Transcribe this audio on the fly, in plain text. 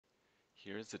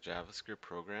Here's a JavaScript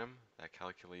program that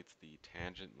calculates the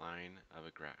tangent line of a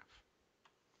graph.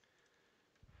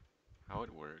 How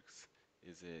it works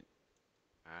is it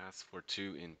asks for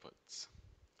two inputs.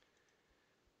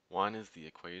 One is the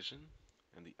equation,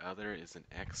 and the other is an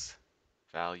x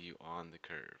value on the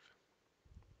curve.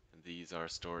 And these are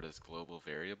stored as global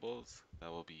variables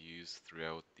that will be used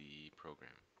throughout the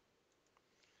program.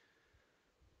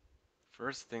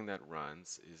 First thing that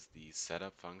runs is the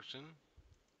setup function.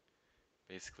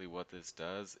 Basically what this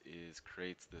does is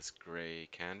creates this gray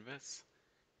canvas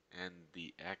and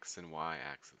the x and y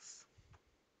axis.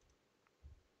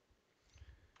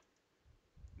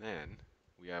 Then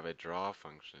we have a draw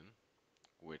function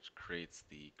which creates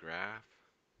the graph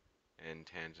and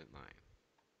tangent line.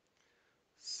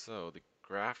 So the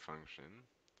graph function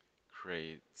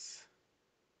creates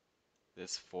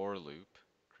this for loop,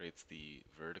 creates the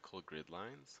vertical grid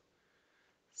lines.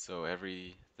 So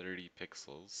every 30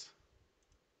 pixels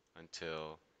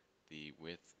until the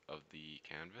width of the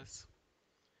canvas,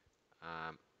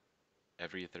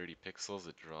 every 30 pixels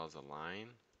it draws a line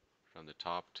from the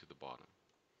top to the bottom.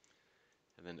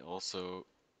 And then also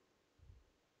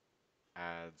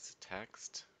adds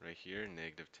text right here,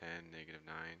 -10,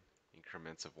 -9,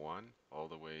 increments of 1 all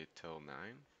the way till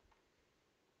 9.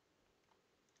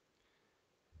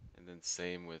 And then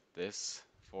same with this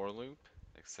for loop,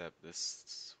 except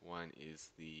this one is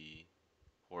the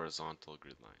horizontal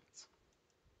grid lines.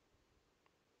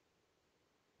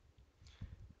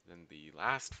 Then the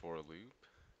last for loop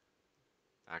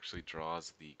actually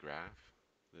draws the graph,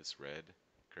 this red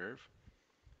curve.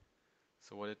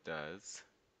 So what it does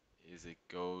is it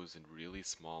goes in really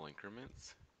small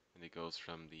increments, and it goes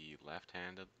from the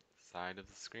left-hand side of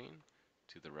the screen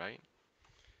to the right.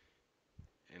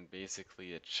 And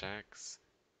basically it checks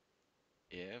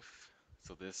if,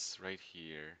 so this right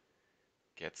here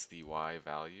gets the y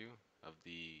value of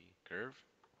the curve,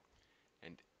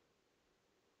 and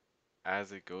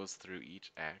as it goes through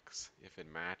each x, if it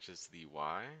matches the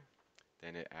y,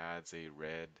 then it adds a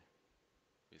red,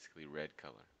 basically red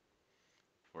color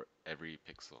for every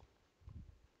pixel.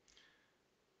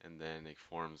 And then it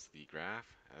forms the graph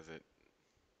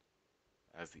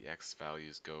as the x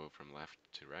values go from left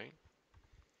to right.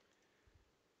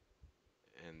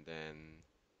 And then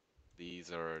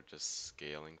these are just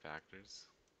scaling factors.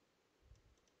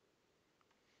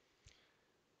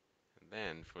 And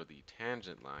then for the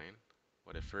tangent line,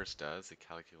 what it first does, it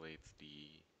calculates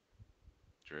the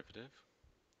derivative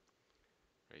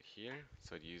right here.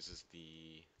 So it uses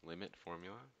the limit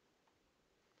formula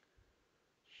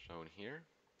shown here.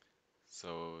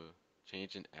 So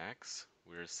change in x,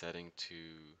 we're setting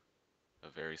to a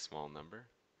very small number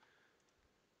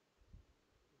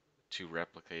to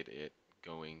replicate it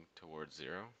going towards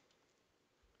 0.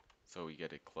 So we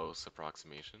get a close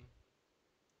approximation.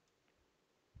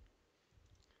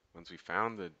 Once we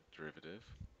found the derivative,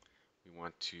 we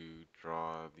want to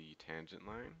draw the tangent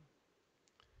line,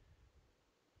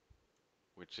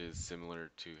 which is similar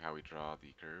to how we draw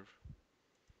the curve.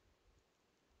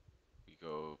 We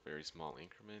go very small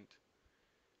increment,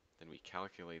 then we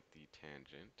calculate the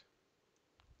tangent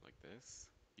like this,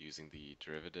 using the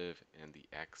derivative and the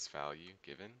x value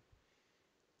given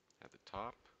at the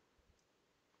top.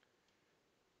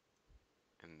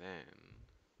 And then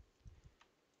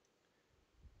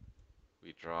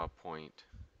we draw a point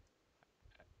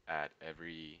at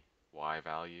every y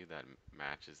value that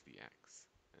matches the x,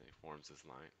 and it forms this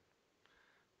line.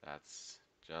 That's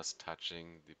just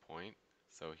touching the point.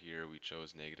 So here we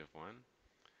chose -1.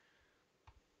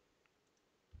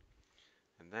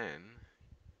 And then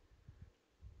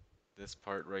this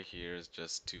part right here is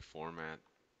just to format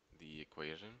the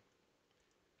equation.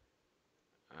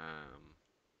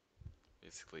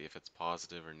 Basically, if it's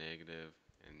positive or negative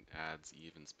and adds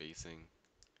even spacing,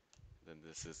 then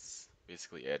this is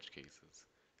basically edge cases.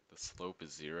 The slope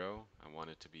is 0. I want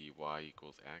it to be y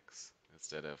equals x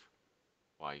instead of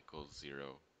y equals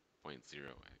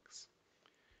 0.0x.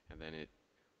 And then it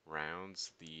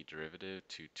rounds the derivative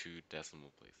to 2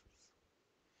 decimal places.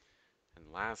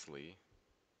 And lastly,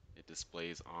 it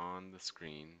displays on the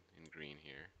screen in green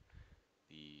here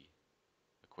the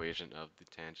equation of the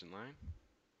tangent line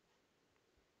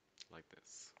like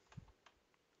this.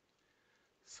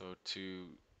 So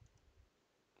to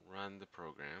run the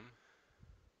program,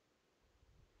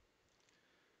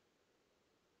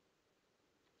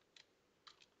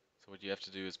 so what you have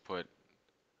to do is put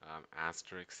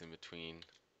asterisks in between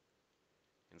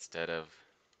instead of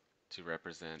to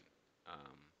represent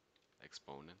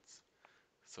exponents.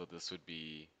 So this would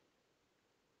be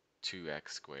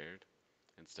 2x squared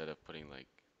instead of putting like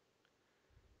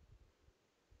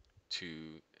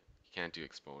 2 you can't do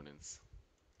exponents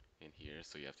in here,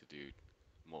 so you have to do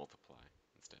multiply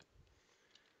instead.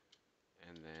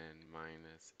 And then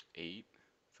minus 8,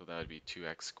 so that would be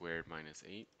 2x squared minus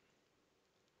 8.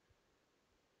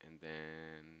 And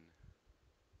then,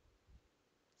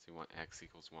 so you want x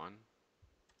equals 1.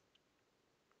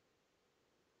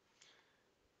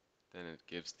 Then it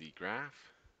gives the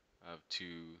graph of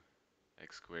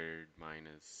 2x squared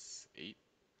minus 8.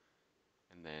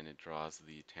 And then it draws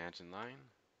the tangent line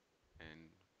and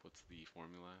puts the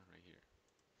formula right here.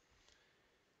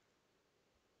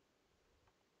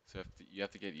 So you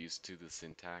have to get used to the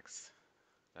syntax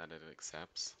that it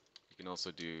accepts. You can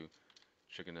also do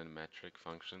trigonometric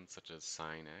functions such as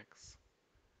sine x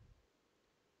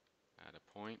at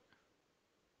a point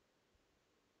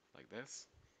like this,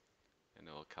 and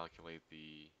it will calculate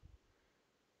the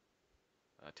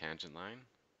tangent line,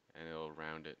 and it will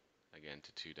round it again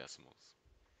to 2 decimals.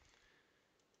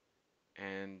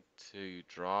 And to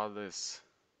draw this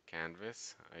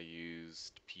canvas, I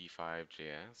used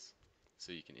P5.js,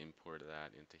 so you can import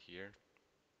that into here,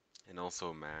 and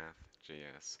also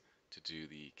math.js to do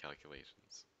the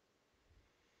calculations.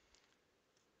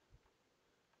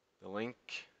 The link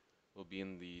will be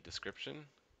in the description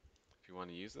if you want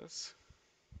to use this.